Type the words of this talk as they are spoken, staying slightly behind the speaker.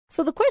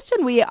So the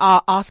question we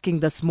are asking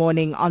this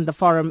morning on the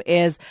forum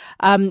is,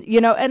 and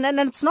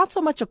it's not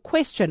so much a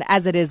question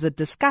as it is a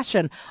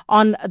discussion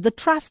on the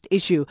trust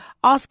issue,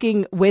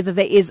 asking whether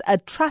there is a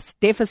trust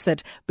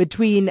deficit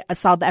between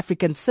South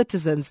African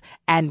citizens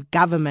and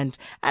government.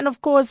 And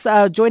of course,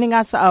 joining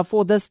us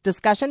for this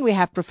discussion, we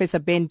have Professor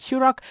Ben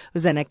Turok,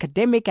 who's an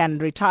academic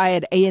and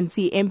retired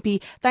ANC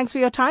MP. Thanks for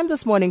your time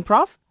this morning,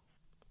 Prof.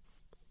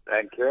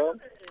 Thank you.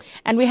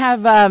 And we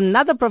have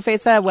another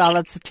professor, well,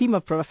 it's a team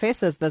of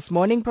professors this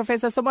morning,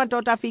 Professor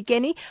Somadoda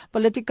Fikeni,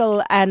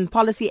 political and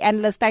policy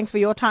analyst. Thanks for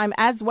your time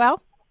as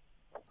well.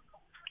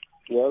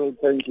 Well,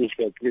 thank you,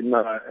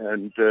 Sakina,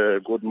 and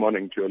good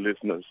morning to your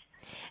listeners.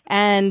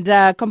 And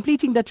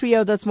completing the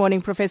trio this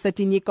morning, Professor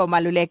Tinyiko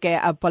Maluleke,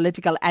 a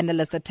political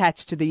analyst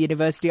attached to the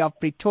University of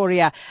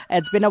Pretoria.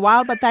 It's been a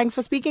while, but thanks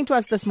for speaking to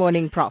us this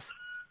morning, Prof.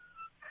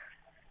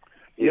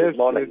 Yes,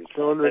 it's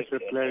always a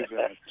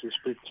pleasure to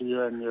speak to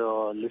you and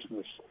your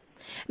listeners.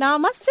 Now, I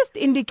must just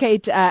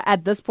indicate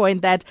at this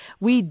point that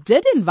we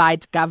did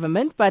invite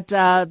government, but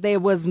there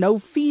was no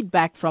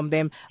feedback from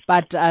them,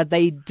 but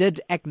they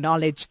did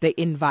acknowledge the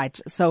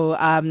invite. So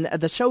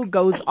the show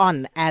goes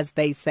on, as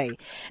they say.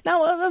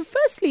 Now,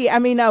 firstly,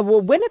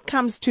 when it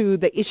comes to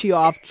the issue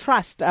of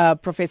trust,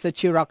 Professor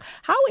Turok,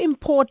 how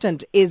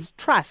important is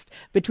trust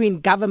between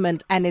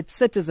government and its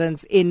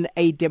citizens in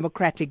a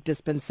democratic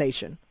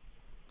dispensation?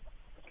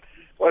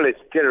 Well,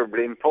 it's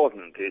terribly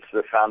important. It's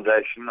the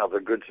foundation of a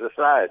good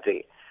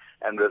society.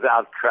 And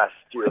without trust,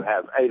 you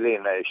have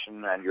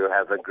alienation and you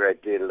have a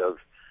great deal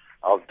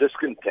of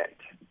discontent.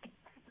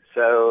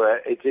 So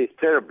it is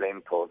terribly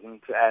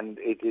important, and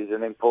it is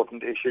an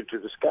important issue to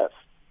discuss.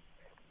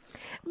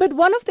 But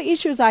one of the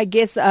issues, I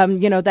guess,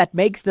 that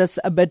makes this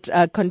a bit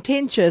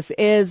contentious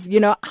is,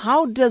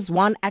 how does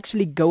one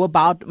actually go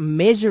about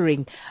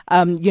measuring,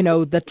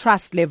 the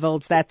trust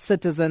levels that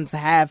citizens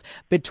have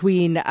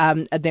between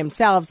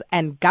themselves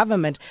and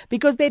government?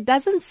 Because there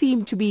doesn't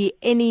seem to be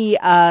any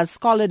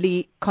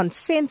scholarly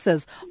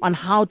consensus on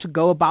how to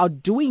go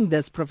about doing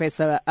this,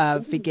 Professor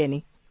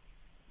Fikeni.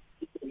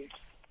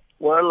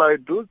 Well, I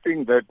do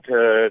think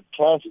that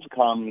trust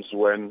comes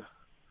when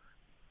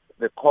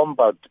the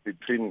compact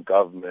between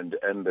government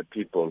and the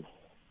people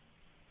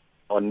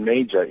on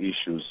major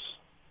issues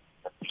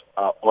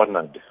are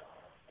honored.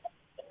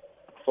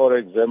 For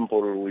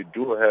example, we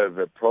do have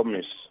a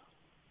promise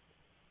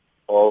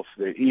of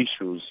the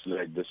issues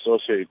like the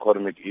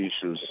socio-economic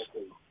issues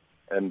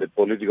and the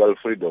political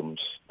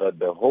freedoms that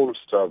the whole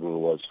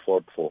struggle was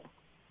fought for.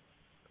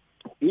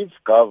 If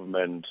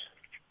government,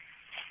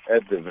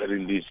 at the very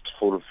least,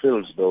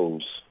 fulfills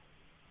those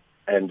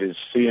and is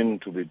seen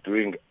to be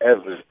doing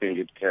everything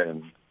it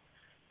can,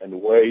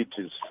 and where it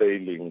is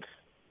failing,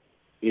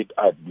 it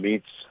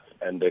admits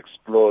and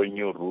explores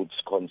new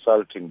routes,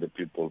 consulting the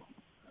people,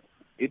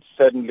 it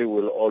certainly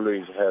will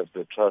always have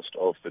the trust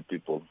of the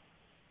people.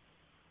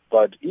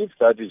 But if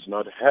that is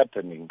not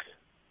happening,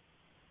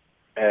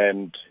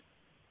 and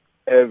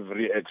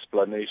every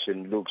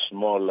explanation looks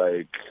more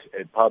like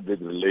a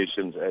public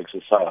relations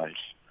exercise,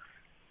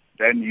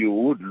 then you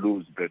would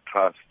lose the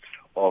trust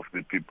of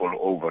the people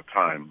over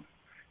time.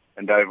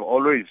 And I've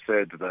always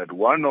said that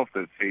one of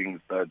the things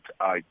that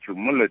are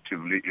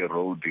cumulatively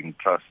eroding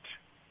trust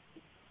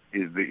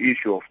is the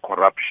issue of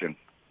corruption.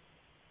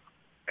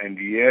 And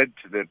yet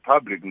the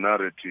public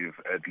narrative,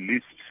 at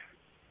least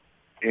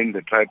in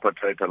the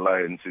tripartite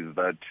alliance, is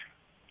that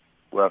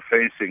we're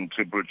facing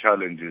triple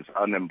challenges: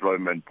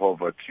 unemployment,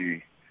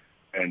 poverty,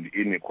 and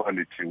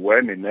inequality,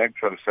 when in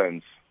actual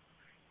sense,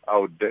 I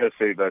would dare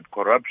say that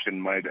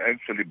corruption might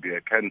actually be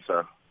a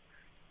cancer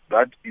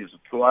that is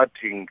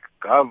thwarting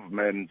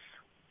government's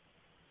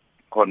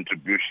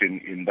contribution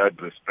in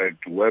that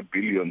respect, where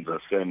billions are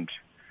sent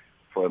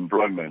for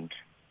employment,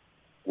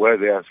 where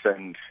they are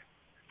sent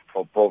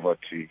for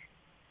poverty.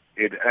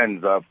 It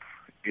ends up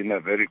in a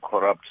very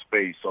corrupt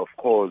space. Of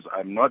course,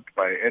 I'm not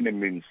by any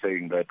means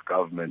saying that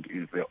government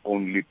is the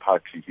only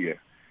party here.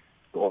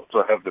 We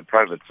also have the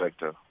private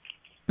sector.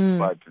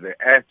 But the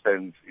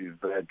essence is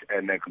that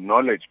an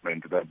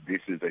acknowledgement that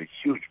this is a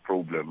huge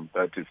problem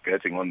that is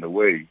getting on the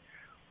way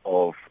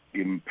of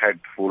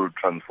impactful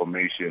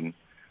transformation,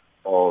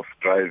 of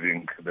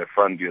driving the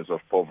frontiers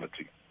of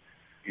poverty,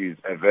 is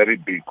a very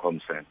big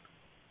concern.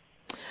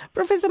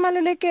 Professor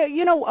Maluleke,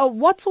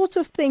 what sorts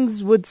of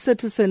things would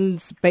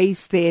citizens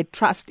base their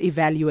trust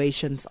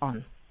evaluations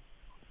on?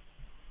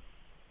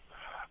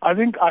 I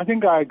think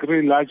I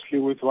agree largely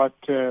with what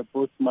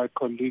both my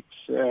colleagues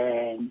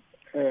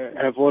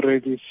have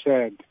already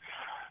said.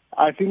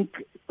 I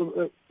think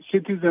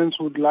citizens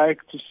would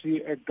like to see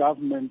a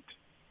government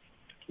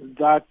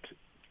that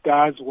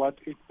does what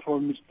it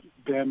promised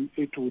them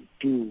it would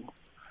do,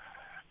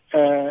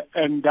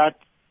 and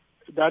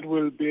that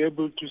will be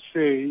able to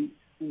say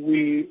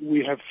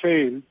we have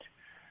failed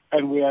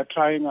and we are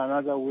trying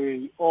another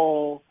way,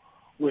 or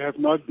we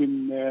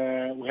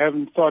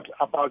haven't thought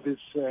about this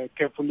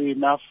carefully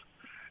enough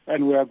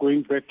and we are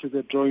going back to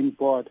the drawing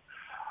board.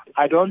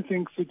 I don't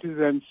think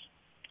citizens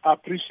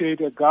appreciate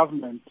a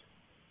government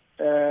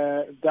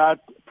that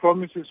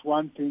promises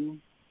one thing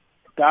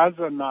does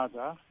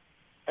another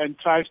and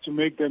tries to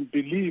make them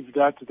believe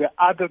that the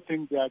other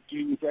thing they are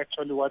doing is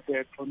actually what they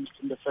had promised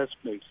in the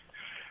first place.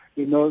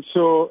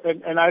 So,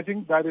 and I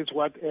think that is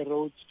what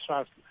erodes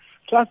trust.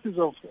 Trust is,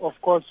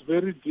 of course,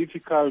 very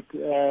difficult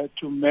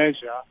to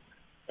measure,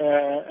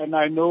 and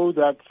I know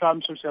that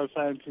some social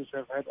scientists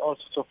have had all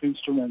sorts of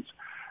instruments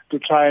to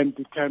try and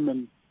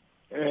determine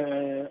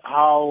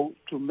how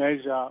to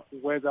measure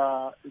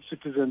whether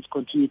citizens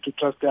continue to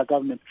trust their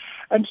government.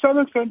 And to some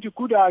extent, you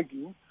could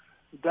argue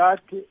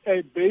that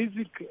a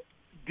basic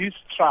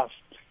distrust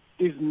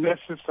is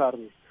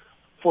necessary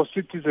for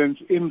citizens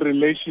in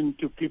relation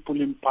to people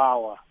in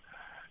power,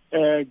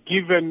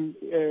 given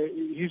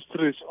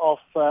histories of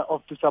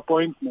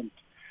disappointment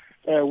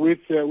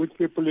with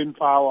people in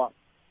power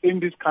in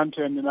this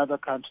country and in other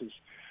countries.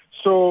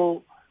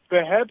 So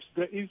perhaps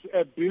there is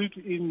a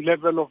built-in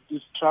level of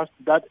distrust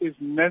that is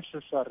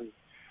necessary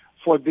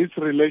for this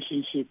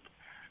relationship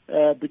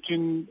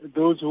between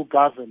those who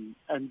govern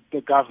and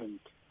the governed.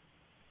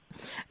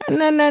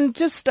 And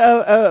just,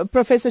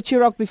 Professor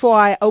Turok, before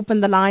I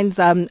open the lines,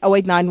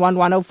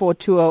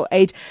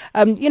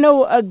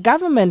 0891104208,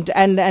 government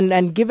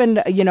and given,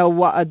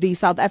 the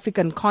South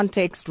African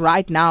context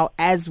right now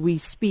as we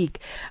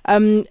speak,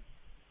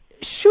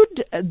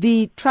 should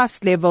the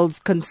trust levels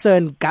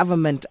concern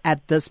government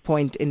at this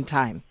point in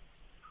time?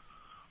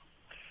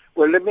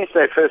 Well, let me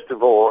say, first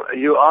of all,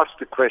 you asked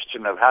the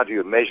question of how do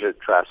you measure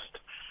trust,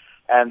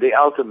 and the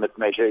ultimate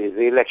measure is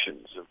the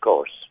elections, of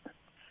course.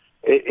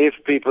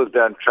 If people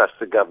don't trust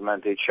the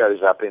government, it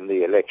shows up in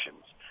the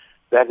elections.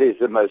 That is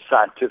the most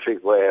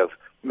scientific way of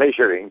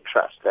measuring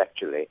trust,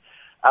 actually.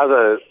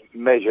 Other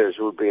measures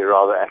would be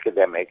rather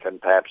academic and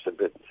perhaps a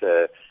bit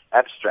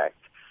abstract.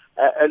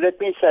 Let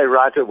me say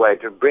right away,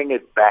 to bring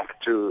it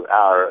back to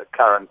our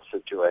current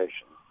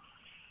situation,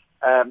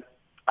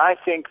 I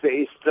think there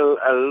is still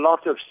a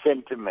lot of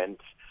sentiment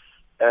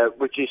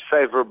which is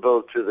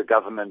favorable to the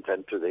government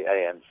and to the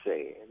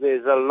ANC.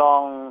 There's a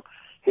long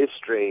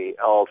history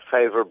of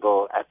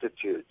favorable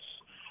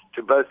attitudes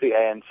to both the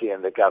ANC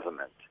and the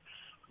government.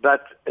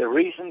 But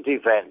recent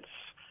events,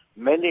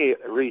 many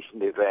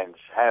recent events,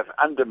 have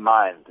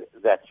undermined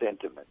that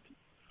sentiment.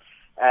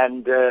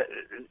 And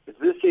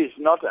this is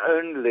not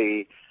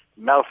only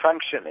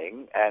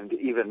malfunctioning and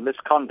even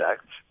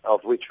misconduct,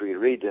 of which we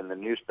read in the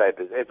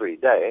newspapers every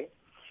day,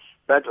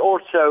 but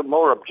also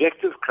more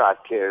objective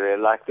criteria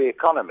like the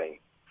economy.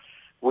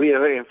 We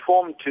are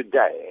informed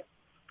today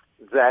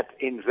that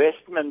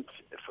investment,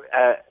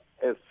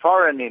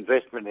 foreign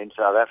investment in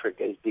South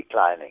Africa is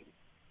declining.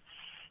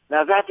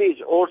 Now that is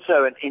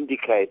also an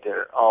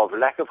indicator of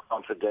lack of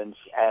confidence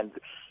and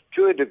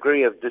to a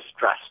degree of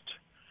distrust.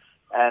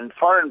 And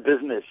foreign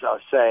business are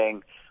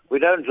saying, we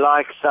don't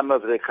like some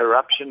of the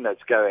corruption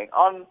that's going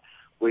on,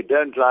 we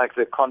don't like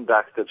the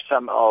conduct of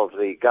some of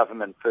the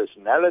government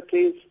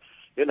personalities.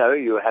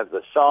 You have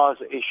the SARS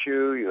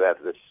issue, you have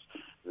the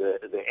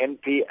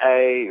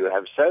NPA, you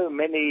have so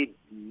many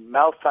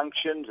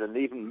malfunctions and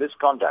even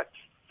misconducts.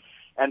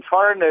 And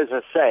foreigners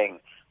are saying,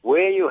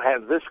 where you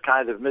have this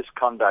kind of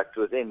misconduct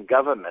within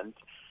government,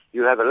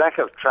 you have a lack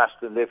of trust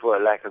and therefore a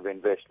lack of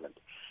investment.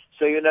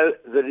 So,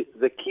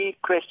 the key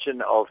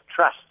question of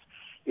trust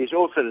is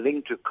also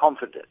linked to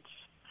confidence.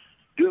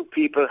 Do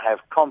people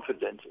have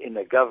confidence in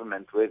a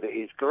government where there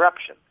is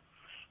corruption?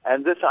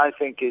 And this, I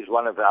think, is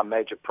one of our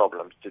major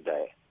problems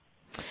today.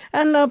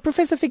 And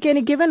Professor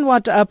Fikeni, given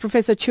what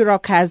Professor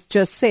Turok has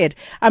just said,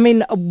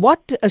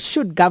 what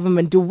should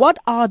government do? What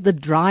are the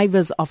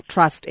drivers of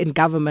trust in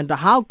government?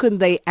 How can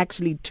they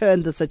actually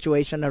turn the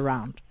situation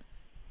around?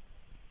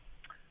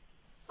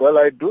 Well,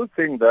 I do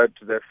think that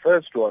the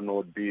first one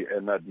would be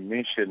an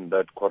admission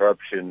that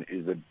corruption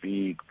is a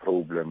big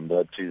problem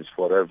that is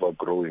forever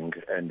growing,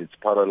 and it's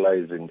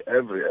paralyzing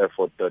every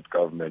effort that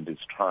government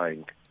is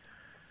trying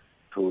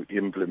to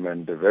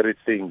implement the very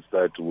things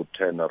that would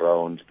turn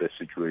around the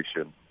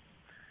situation.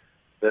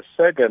 The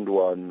second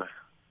one,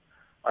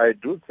 I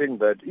do think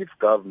that if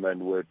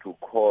government were to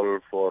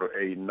call for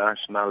a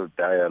national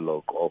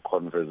dialogue or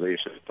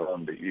conversation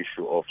on the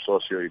issue of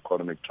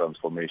socio-economic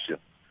transformation,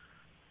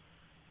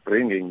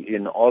 bringing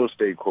in all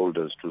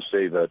stakeholders to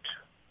say that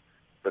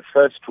the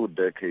first 2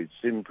 decades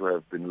seem to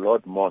have been a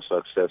lot more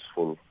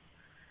successful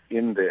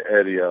in the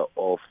area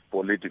of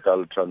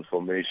political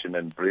transformation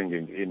and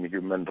bringing in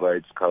human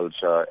rights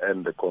culture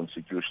and the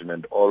constitution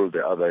and all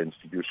the other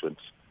institutions.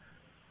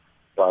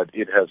 But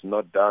it has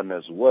not done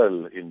as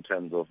well in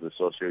terms of the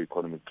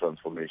socio-economic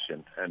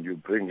transformation. And you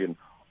bring in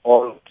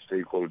all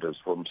stakeholders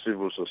from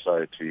civil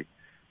society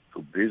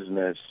to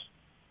business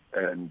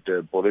and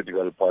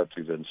political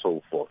parties and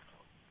so forth.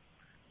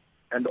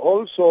 And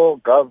also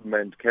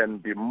government can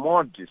be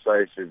more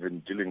decisive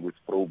in dealing with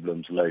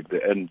problems like the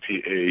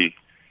NPA,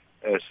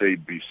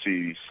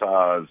 SABC,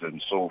 SARS,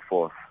 and so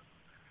forth.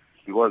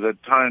 Because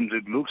at times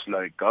it looks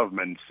like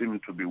government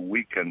seems to be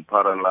weak and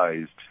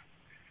paralyzed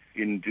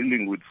in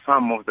dealing with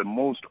some of the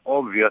most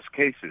obvious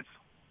cases.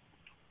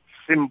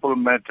 Simple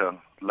matter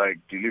like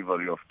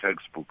delivery of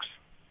textbooks.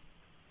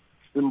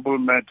 simple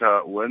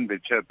matter when the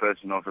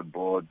chairperson of a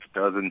board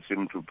doesn't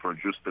seem to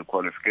produce the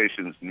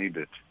qualifications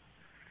needed.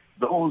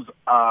 Those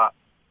are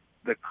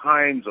the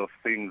kinds of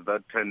things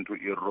that tend to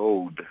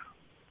erode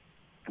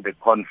the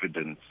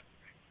confidence.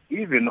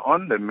 Even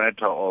on the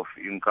matter of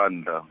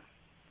Inkandla,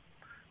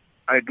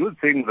 I do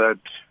think that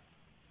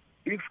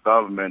if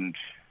government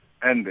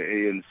and the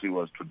ANC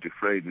was to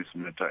defray this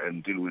matter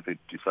and deal with it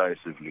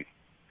decisively,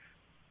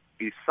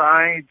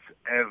 besides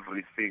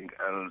everything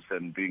else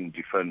and being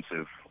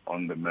defensive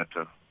on the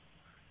matter,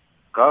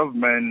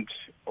 government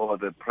or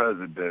the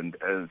president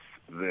as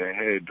the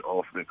head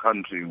of the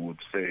country would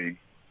say,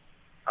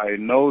 I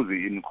know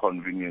the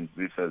inconvenience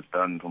this has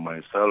done to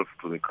myself,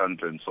 to the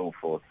country and so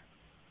forth.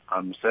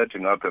 I'm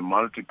setting up a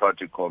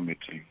multi-party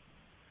committee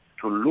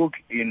to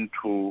look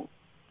into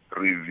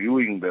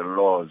reviewing the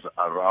laws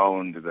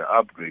around the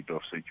upgrade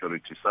of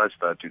security such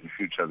that in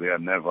future they are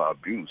never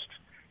abused.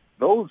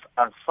 Those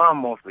are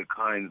some of the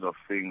kinds of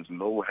things,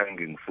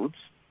 low-hanging fruits,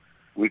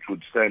 which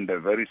would send a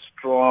very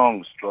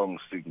strong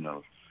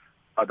signal.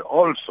 But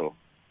also,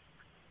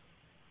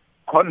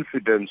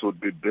 confidence would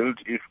be built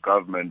if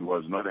government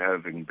was not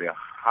having the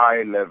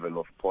high level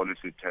of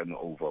policy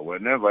turnover.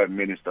 Whenever a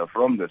minister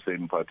from the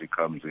same party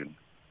comes in,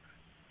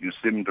 you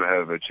seem to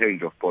have a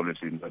change of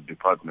policy in the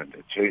department,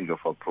 a change of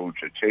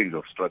approach, a change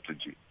of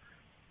strategy,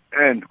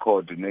 and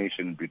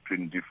coordination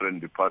between different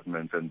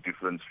departments and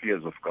different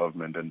spheres of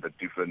government and the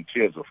different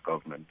tiers of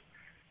government.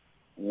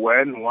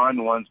 When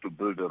one wants to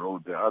build a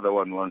road, the other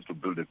one wants to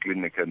build a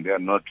clinic, and they are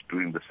not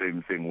doing the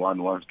same thing.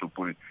 One wants to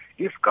put it.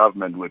 If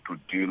government were to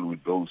deal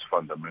with those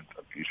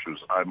fundamental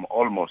issues, I'm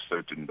almost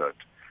certain that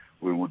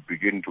we would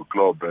begin to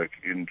claw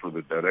back into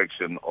the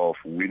direction of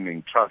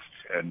winning trust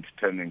and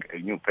turning a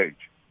new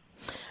page.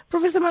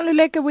 Professor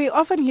Maluleke, we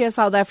often hear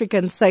South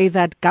Africans say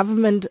that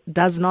government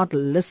does not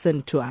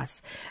listen to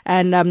us.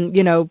 And,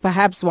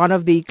 perhaps one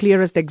of the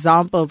clearest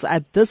examples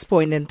at this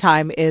point in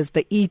time is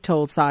the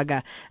e-toll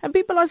saga. And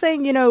people are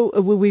saying,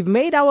 we've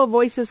made our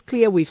voices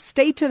clear, we've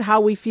stated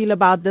how we feel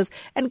about this,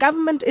 and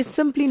government is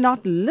simply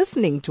not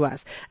listening to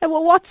us. And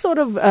what sort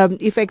of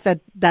effect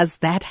does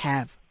that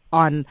have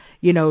on,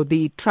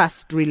 the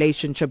trust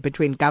relationship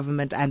between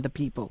government and the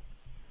people?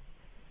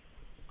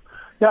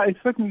 Yeah, it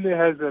certainly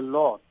has a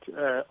lot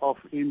of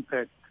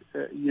impact,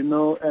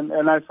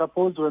 and I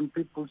suppose when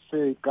people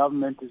say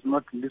government is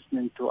not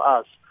listening to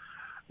us,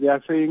 they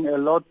are saying a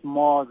lot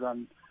more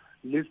than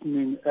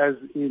listening, as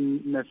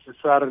in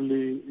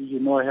necessarily,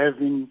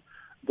 having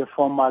the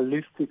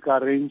formalistic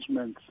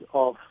arrangements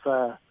of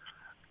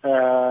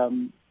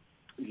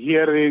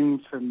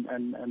hearings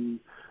and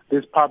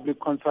these public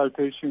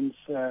consultations,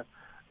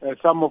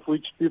 some of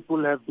which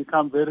people have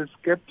become very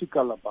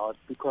skeptical about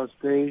because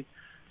they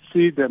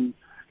see them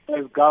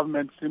as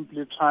government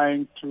simply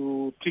trying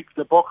to tick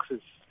the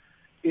boxes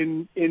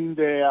in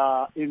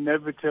their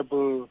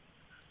inevitable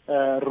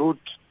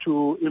route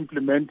to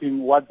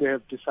implementing what they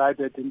have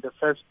decided in the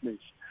first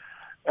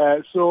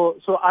place.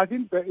 So I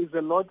think there is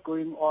a lot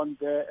going on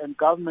there, and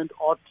government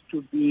ought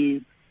to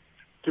be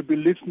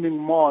listening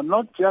more,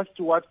 not just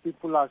to what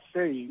people are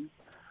saying,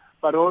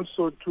 but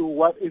also to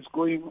what is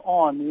going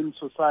on in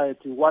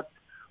society, what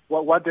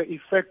the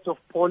effects of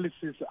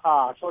policies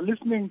are. So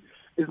listening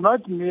is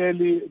not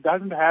merely,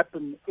 doesn't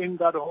happen in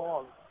that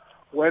hall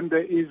when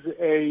there is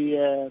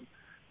a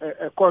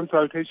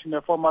consultation,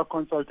 a formal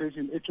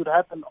consultation. It should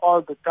happen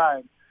all the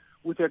time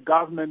with a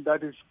government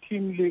that is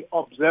keenly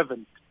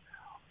observant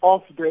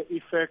of the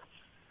effects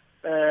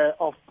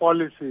of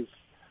policies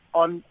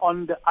on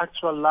the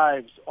actual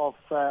lives of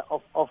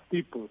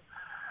people.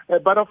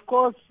 But of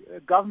course,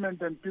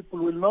 government and people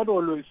will not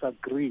always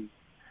agree.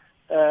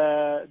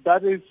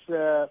 That is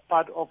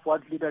part of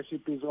what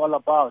leadership is all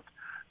about.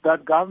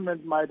 That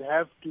government might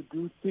have to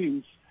do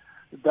things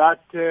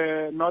that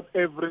not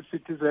every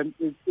citizen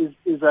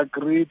is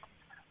agreed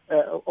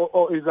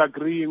or is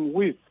agreeing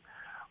with.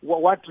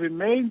 What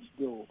remains,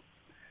 though,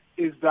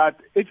 is that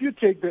if you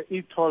take the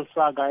e-toll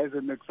saga as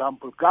an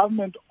example,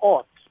 government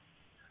ought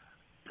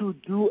to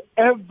do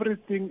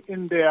everything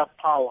in their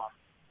power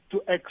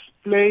to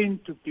explain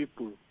to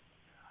people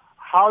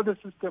how the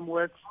system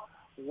works,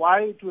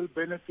 why it will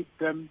benefit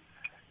them,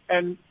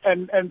 and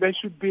there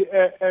should be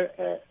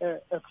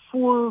a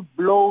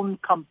full-blown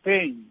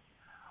campaign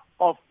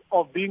of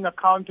being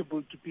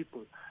accountable to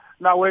people.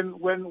 Now,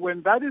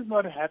 when that is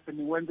not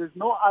happening, when there's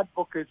no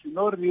advocacy,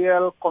 no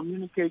real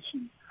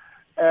communication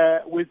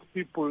with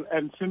people,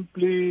 and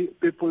simply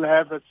people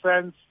have a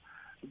sense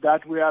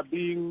that we are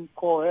being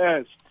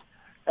coerced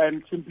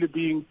and simply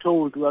being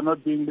told we are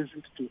not being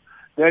listened to,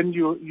 then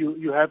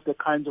you have the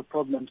kinds of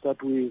problems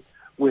that we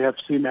have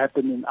seen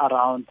happening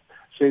around,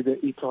 say,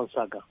 the e-toll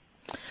saga.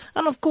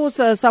 And of course,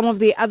 some of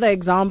the other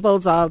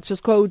examples, I'll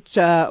just quote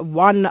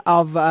one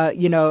of,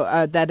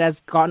 that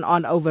has gone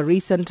on over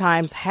recent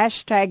times,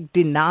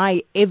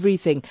 #deny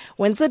everything.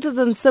 When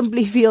citizens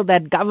simply feel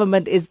that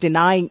government is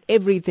denying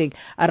everything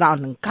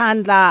around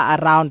Nkandla,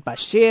 around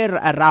Bashir,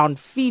 around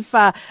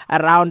FIFA,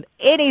 around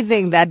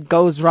anything that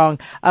goes wrong,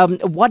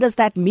 what does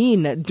that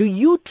mean? Do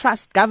you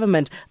trust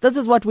government? This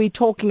is what we're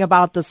talking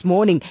about this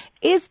morning.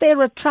 Is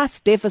there a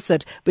trust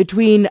deficit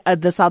between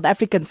the South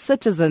African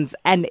citizens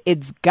and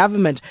its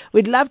government?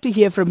 We'd love to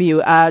hear from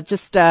you.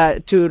 Just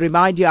to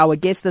remind you, our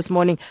guest this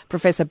morning,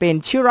 Professor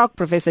Ben Turok,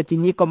 Professor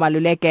Tinyiko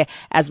Maluleke,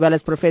 as well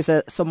as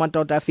Professor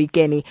Somadoda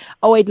Fikeni.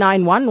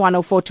 0891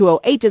 104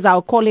 208 is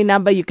our calling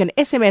number. You can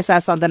SMS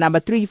us on the number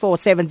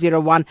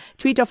 34701.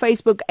 Tweet or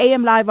Facebook,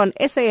 AM Live on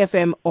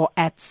SAFM or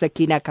at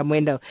Sakina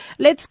Kamwendo.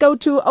 Let's go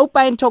to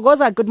Opa in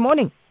Togoza. Good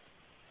morning.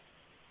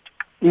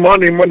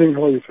 Morning.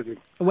 How are you, Sakina?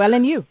 Well,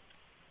 and you?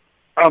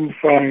 I'm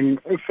fine.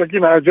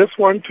 Sakina, I just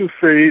want to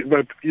say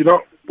that,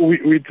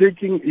 we're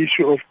taking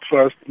issue of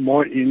trust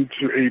more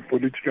into a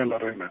political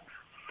arena.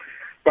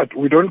 But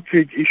we don't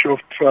take issue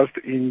of trust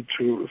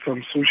into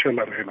some social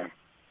arena.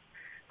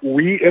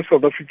 We as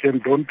South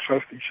Africans don't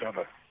trust each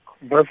other.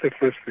 That's the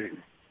first thing.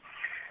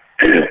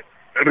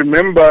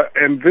 Remember,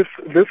 and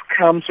this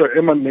comes or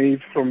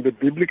emanates from the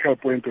biblical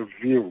point of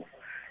view,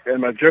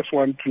 and I just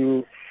want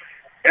to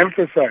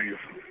emphasize,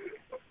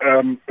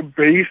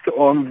 based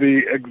on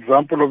the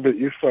example of the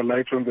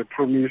Israelites when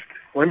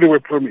they were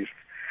promised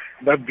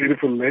that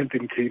beautiful land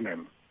in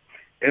Canaan,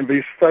 and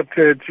they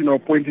started,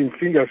 pointing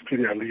fingers to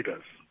their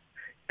leaders.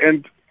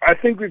 And I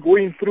think we're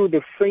going through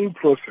the same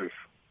process.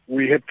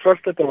 We had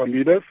trusted our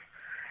leaders,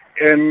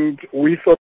 and we thought